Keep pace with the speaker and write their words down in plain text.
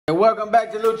And welcome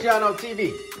back to Luciano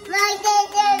TV.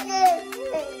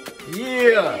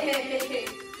 Yeah.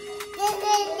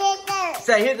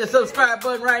 Say, hit the subscribe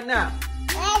button right now.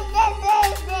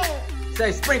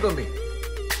 Say, sprinkle me.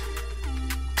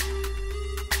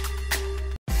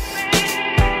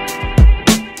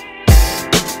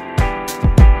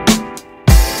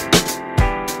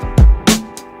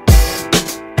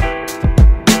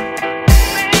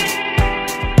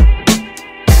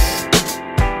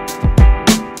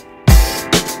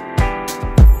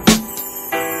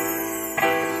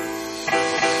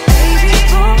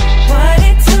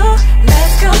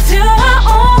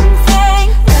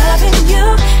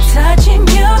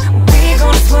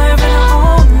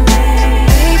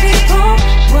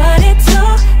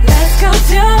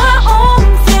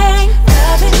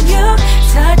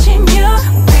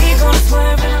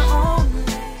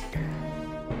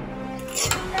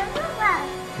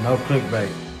 No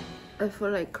clickbait. I feel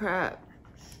like crap.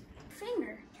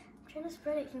 Finger. I'm trying to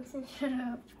spread it. Kingston, shut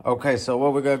up. Okay, so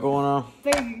what we got going on?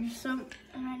 Burgers. So,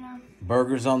 right now.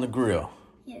 Burgers on the grill.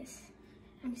 Yes.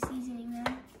 I'm seasoning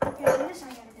them. Okay,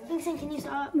 Kingston, can you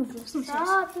stop?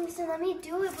 Stop, Kingston. Let me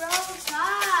do it, bro.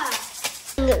 Stop.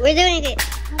 We're doing it.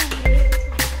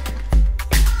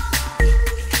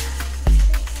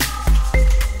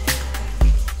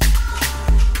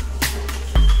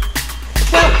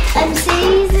 I'm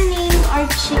seasoning our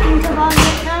chicken kebab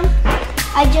right now.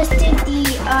 I just did the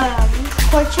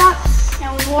pork chops.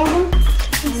 Now we warm them.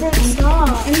 Stop.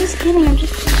 I'm just kidding. I'm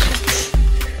just kidding.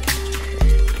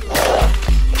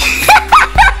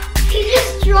 He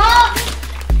just dropped.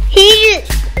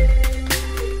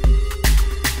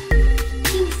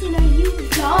 Kingston, are you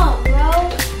dumb, bro?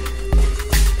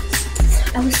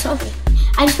 I was salty.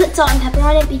 I just put salt and pepper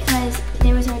on it because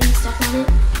there was already stuff on it,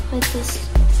 like this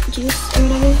juice or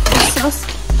whatever, sauce.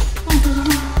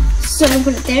 So I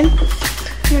put it there. I'm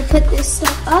gonna put this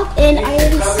stuff up, and I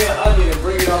already. Cut me an onion and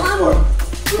bring it on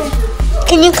fork.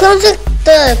 Can you close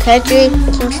the pantry,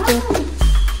 Kingston?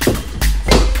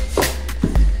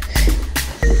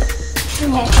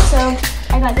 Okay, so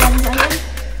I got Daddy's onion.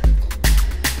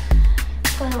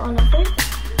 Put it on the first.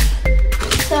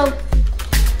 So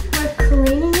we're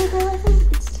cleaning it, I think.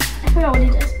 I forgot what it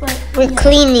is, but We're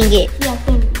cleaning it. Yeah,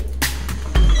 cleaning it.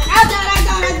 I'll do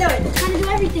it. I'm trying to do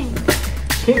everything.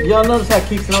 Y'all notice how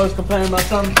Keaton always complaining about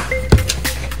something?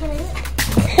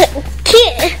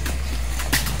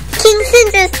 Kingston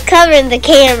just covering the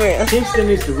camera. Kingston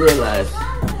needs to realize,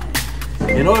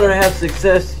 in order to have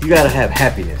success, you gotta have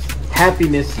happiness.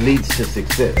 Happiness leads to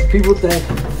success. People think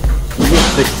you get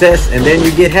success and then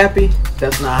you get happy.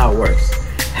 That's not how it works.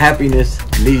 Happiness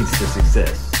leads to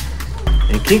success.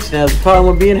 And Kingston has a problem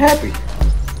with being happy.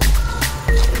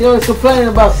 He always complaining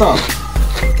about something.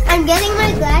 I'm getting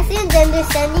my glasses and they're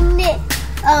sending it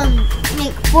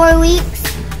like 4 weeks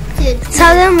to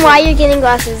Tell them why you're getting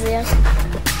glasses, Leah.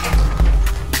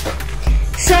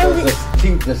 So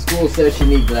The school says she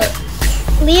needs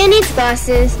glasses. Leah needs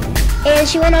glasses, and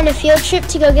she went on a field trip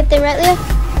to go get them, right, Leah?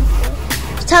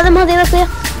 Tell them how they look, Leah.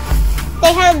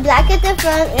 They have black at the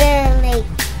front and like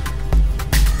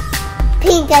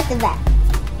pink at the back.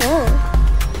 Oh.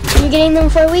 You're getting them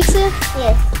 4 weeks, Leah?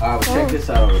 Yes. Alright, well, check this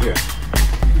out over here.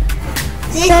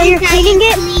 This So is you're how cleaning you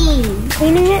it? Clean.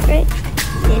 Cleaning it, right?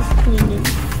 This cleaning.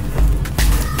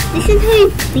 This is how you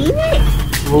clean it?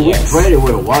 Well, Yes. we sprayed it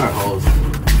with a water hose.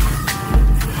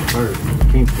 First,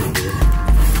 Kingston did.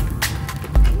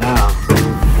 Now,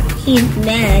 He's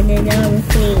mad and I'm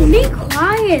clean. Be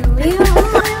quiet, Leah.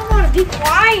 Oh, I want to be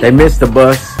quiet. they missed the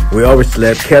bus. We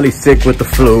overslept. Kelly's sick with the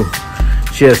flu.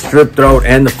 She has strep throat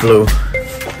and the flu.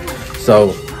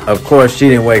 So, of course, she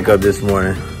didn't wake up this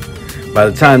morning. By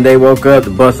the time they woke up, the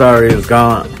bus already was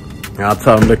gone. And I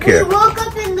told them, look here. We woke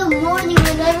up in the morning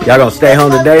when everyone Y'all gonna stay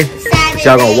home today? Saturday.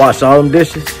 Y'all gonna wash all them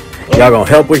dishes? Y'all gonna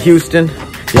help with Houston?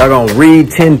 Y'all gonna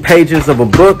read 10 pages of a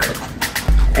book?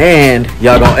 And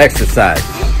y'all gonna exercise.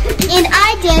 And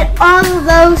I did all of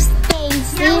those things.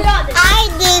 See? I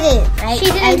did it. Right? She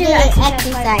didn't I do did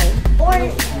exercise.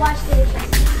 Or watch the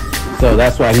dishes. So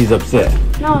that's why he's upset.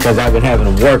 No. Because I've been having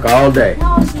him work all day.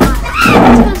 No, it's not.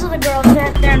 It's because of the girls.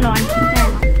 They're annoying.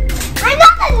 I'm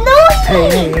not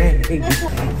annoying. Hey.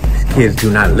 These kids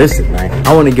do not listen, right?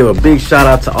 I want to give a big shout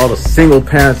out to all the single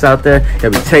parents out there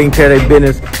that be taking care of their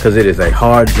business, because it is a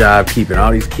hard job keeping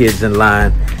all these kids in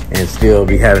line and still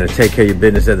be having to take care of your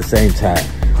business at the same time.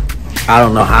 I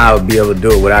don't know how I would be able to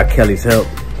do it without Kelly's help.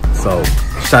 So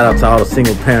shout out to all the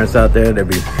single parents out there that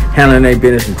be handling their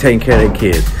business and taking care of their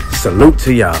kids. Salute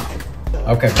to y'all.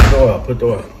 Okay, put the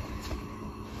oil.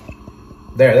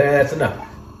 There, that's enough.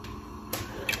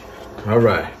 All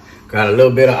right, got a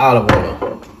little bit of olive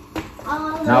oil.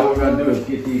 Now what we're gonna do is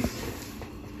get these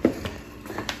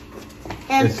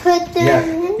and put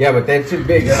them. Yeah, but they're too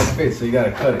big. They don't fit, so you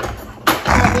gotta cut it.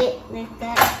 Cut it like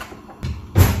that.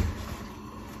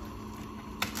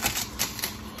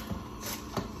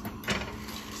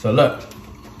 So look,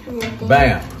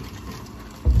 bam.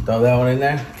 Throw that one in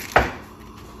there.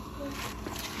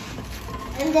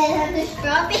 And then have the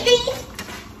strawberries.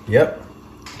 Yep.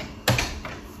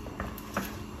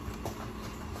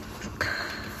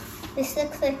 This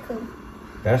looks like a...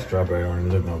 That strawberry don't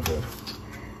even look no good.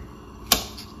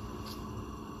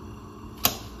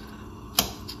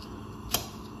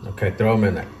 Okay, throw them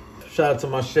in there. Shout out to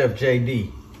my chef,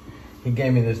 JD. He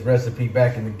gave me this recipe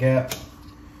back in the Gap,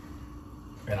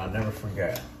 and I'll never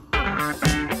forget.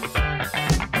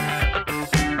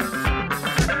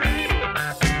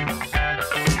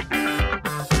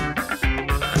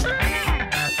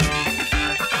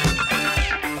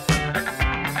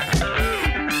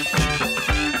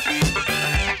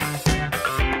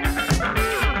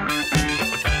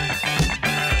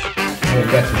 You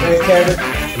got your red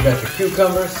carrots, you got your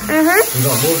cucumbers. You're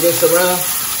gonna move this around.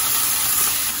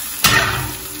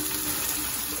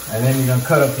 And then you're gonna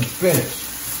cut up some spinach.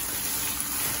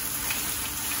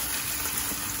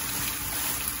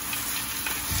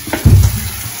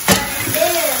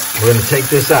 We're gonna take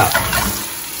this out.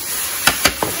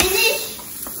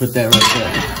 Spinach. Put that right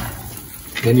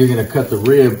there. Then you're gonna cut the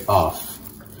rib off.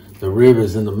 The rib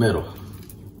is in the middle.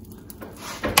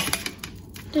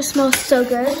 This smells so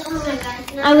good. Oh my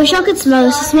God. I wish y'all could smell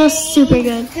this. It smells super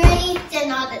good. Grapes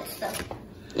and all that stuff.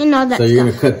 And all that So you're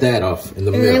stuff. gonna cut that off in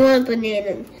the And I middle. want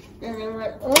bananas. And I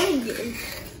want oranges.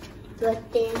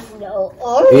 But there's no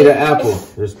oranges. Eat an apple.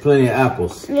 There's plenty of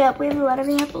apples. Yep, we have a lot of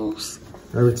apples.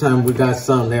 Every time we got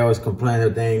something, they always complain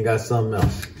that they ain't got something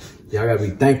else. Y'all gotta be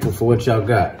thankful for what y'all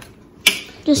got.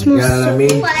 This You smells know what I so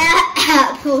mean?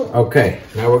 Apple. Okay,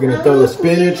 now we're gonna throw the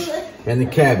spinach and the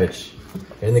cabbage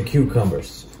and the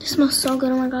cucumbers. It smells so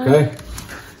good, oh my God. Okay?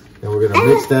 Then we're gonna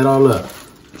mix that all up.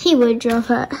 He would drop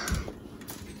that.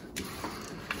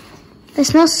 It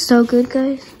smells so good,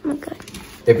 guys. Oh my God.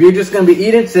 If you're just gonna be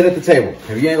eating, sit at the table.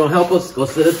 If you ain't gonna help us, go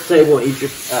sit at the table and eat your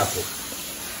apple.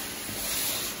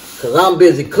 Cause I'm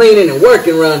busy cleaning and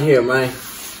working around here, man.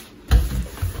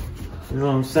 You know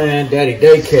what I'm saying? Daddy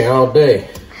daycare all day.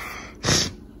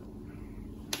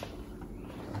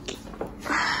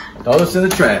 Throw this in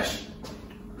the trash.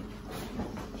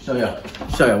 Show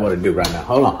y'all what to do right now.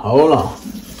 Hold on.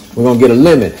 We're gonna get a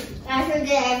lemon. I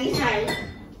forget every time.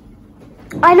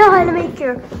 I know how to make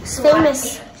your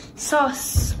famous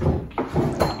sauce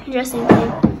dressing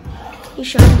thing. You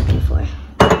showed me before.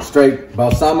 Straight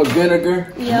balsamic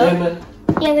vinegar, Yep. lemon,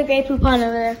 Yeah, the Grey Poupon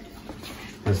over there.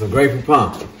 and some Grey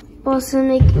Poupon.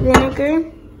 Balsamic vinegar,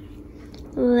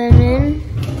 lemon,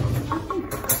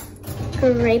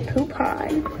 Grey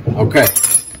Poupon. Okay.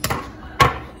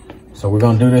 So we're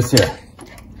gonna do this here.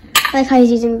 I like how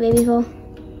he's using the baby bowl.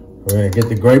 We're gonna get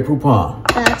the Grey Poupon.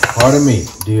 That's Pardon me.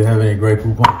 Do you have any Grey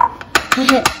Poupon?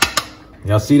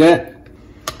 Y'all see that?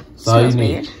 That's all you Smells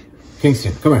need. weird.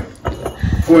 Kingston, come here.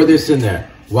 Pour this in there.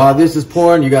 While this is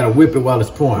pouring, you gotta whip it while it's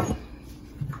pouring.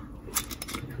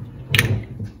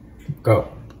 Go.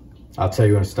 I'll tell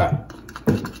you when to stop.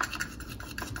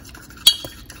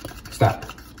 Stop.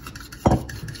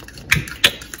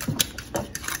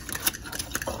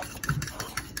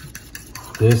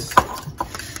 This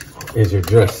is your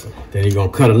dressing. Then you're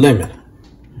gonna cut a lemon.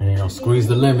 And you're gonna squeeze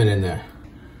the lemon in there.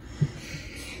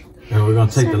 And we're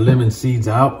gonna take the lemon seeds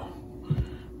out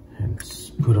and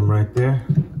put them right there.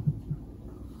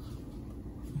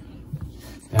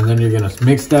 And then you're gonna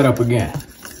mix that up again.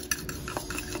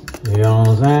 You know what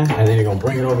I'm saying? And then you're gonna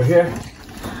bring it over here.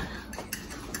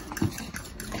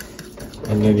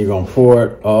 And then you're gonna pour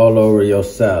it all over your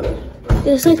salad.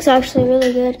 This looks actually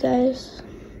really good, guys.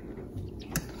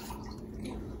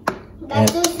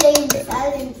 That's the same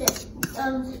silence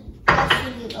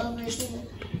over here.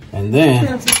 And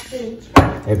then,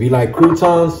 if you like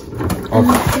croutons,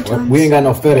 we ain't got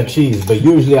no feta cheese, but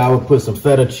usually I would put some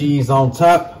feta cheese on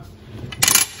top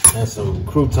and some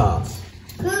croutons.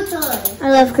 Croutons. I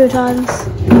love croutons.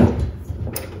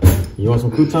 You want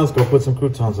some croutons? Go put some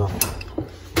croutons on.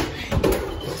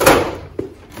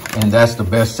 And that's the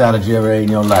best salad you ever ate in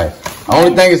your life. The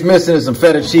only thing it's missing is some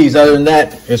feta cheese. Other than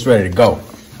that, it's ready to go.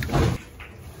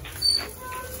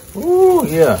 Ooh,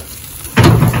 yeah.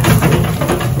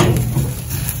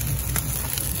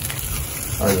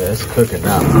 Oh yeah, it's cooking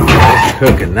now. It's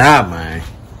cooking now, man.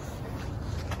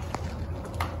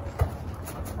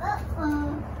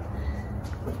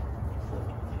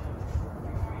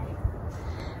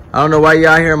 I don't know why you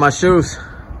out here in my shoes.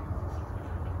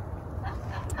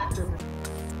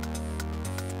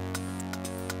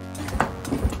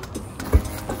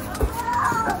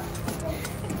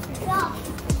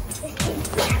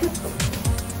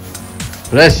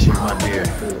 Bless you, my dear.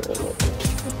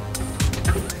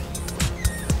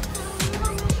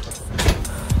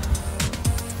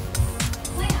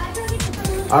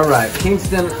 All right,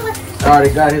 Kingston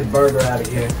already got his burger out of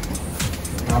here.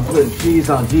 I'm putting cheese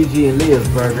on Gigi and Leah's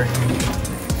burger.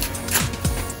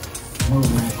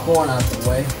 Moving the corn out the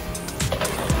way.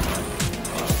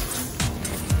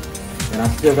 And I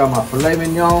still got my filet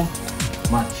mignon,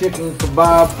 my chicken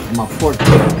kebab, and my pork chop.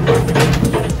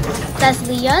 That's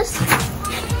Leah's.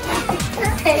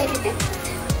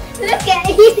 Look at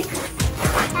it.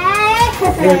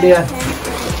 Here, Leah.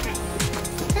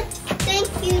 Thank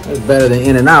you. It's better than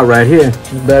In-N-Out right here.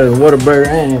 It's better than Whataburger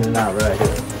and In-N-Out right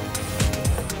here.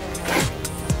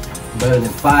 Better than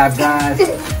Five Guys,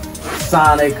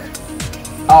 Sonic,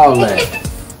 all that.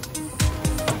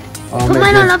 Oh, Put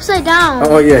mine on upside down.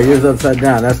 Oh yeah, yours upside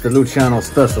down. That's the Luciano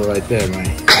Stussel right there, man.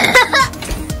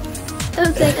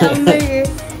 Upside down burger.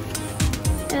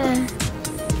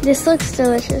 This looks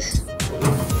delicious.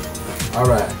 All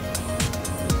right.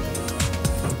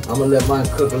 I'm gonna let mine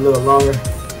cook a little longer.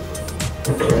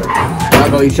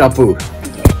 Y'all go eat your food.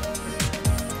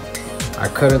 I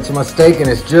cut into my steak and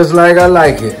it's just like I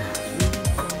like it.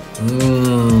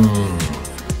 Mmm.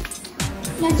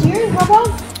 That's yours,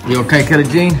 Papa? You okay, Kelly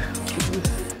Jean?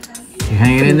 You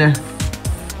hanging in there?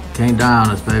 Can't die on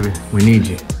us, baby. We need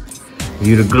you.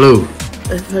 You the glue.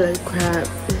 I feel like crap.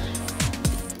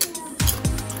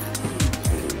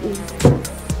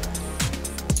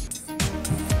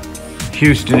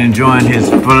 Houston enjoying his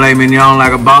filet mignon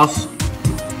like a boss.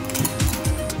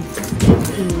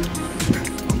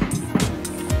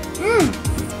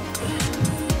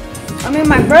 I mean,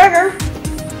 my burger.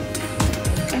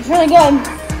 It's really good.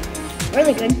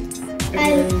 Really good.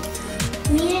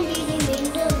 Me and Gigi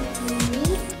made the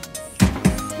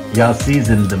meat. Y'all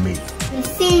seasoned the meat. We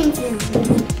seasoned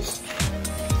it.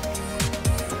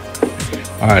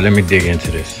 All right, let me dig into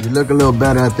this. You look a little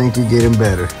better. I think you're getting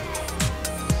better.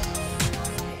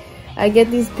 I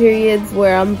get these periods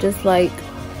where I'm just like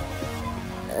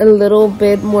a little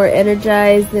bit more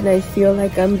energized and I feel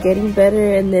like I'm getting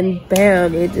better, and then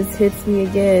bam, it just hits me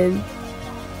again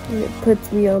and it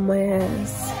puts me on my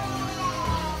ass.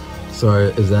 So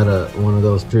is that one of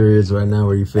those periods right now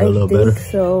where you feel a little better? I think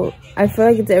so. I feel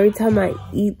like it's every time I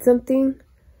eat something,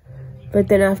 but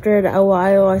then after a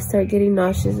while I start getting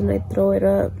nauseous and I throw it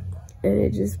up and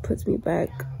it just puts me back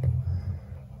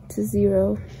to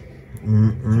zero.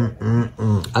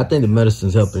 I think the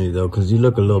medicine's helping you though, because you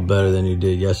look a little better than you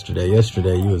did yesterday.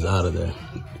 Yesterday you was out of there.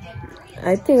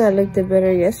 I think I looked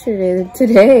better yesterday than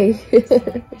today.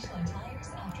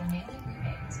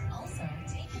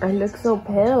 I look so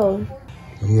pale.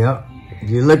 Yep.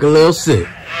 You look a little sick.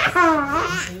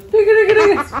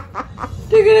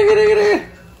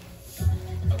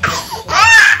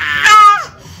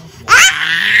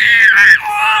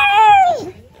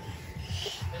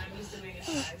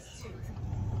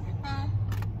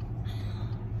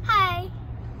 Hi.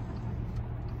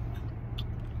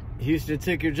 Houston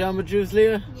took your Jamba Juice,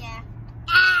 Leah? Yeah.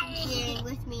 Here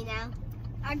with me now.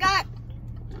 I got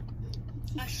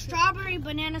a strawberry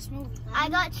banana smoothie. I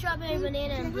got strawberry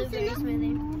banana and blueberry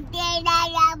smoothie.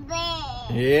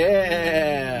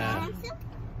 Yeah.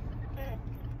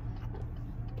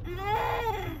 Can I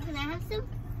have some?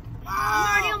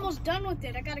 I'm already almost done with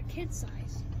it. I got a kid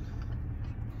size.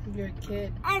 You're a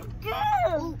kid. I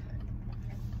do.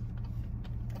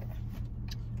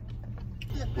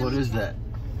 What is that?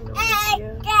 No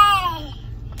idea.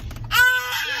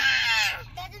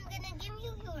 Daddy's gonna give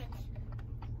you yours.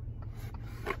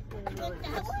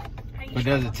 But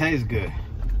does it taste good?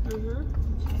 Here,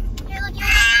 look,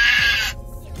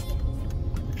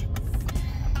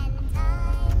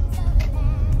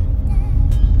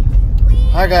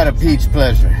 I got a peach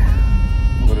pleasure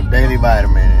with a daily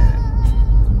vitamin in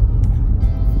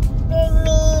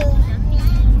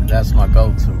it. That's my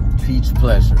go-to. Peach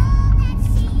pleasure.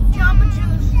 Jamba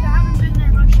Juice. I haven't been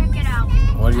there. Go check it out.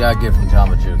 What do y'all get from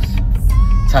Jamba Juice?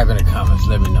 Type in the comments.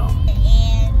 Let me know.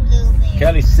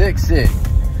 Kelly's sick.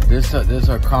 This is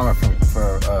her comment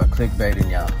for clickbaiting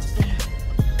y'all.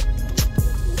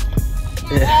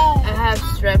 Yeah. I have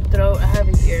strep throat, I have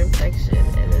an ear infection,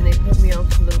 and then they put me on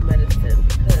flu medicine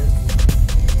because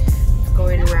it's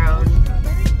going around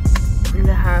and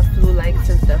I have flu-like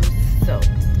symptoms, so.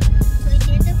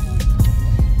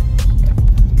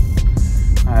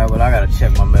 Alright, well I gotta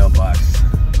check my mailbox.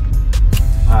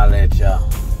 I'll let y'all.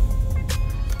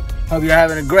 Hope you're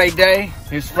having a great day.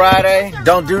 It's Friday.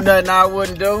 Don't do nothing I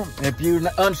wouldn't do. If you're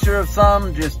unsure of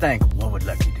something, just think, what would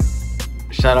Lucky do?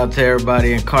 Shout out to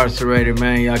everybody incarcerated,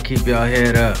 man. Y'all keep y'all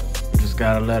head up. Just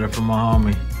got a letter from my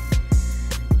homie.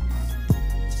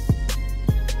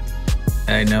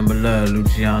 Hey, number love,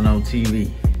 Luciano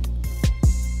TV.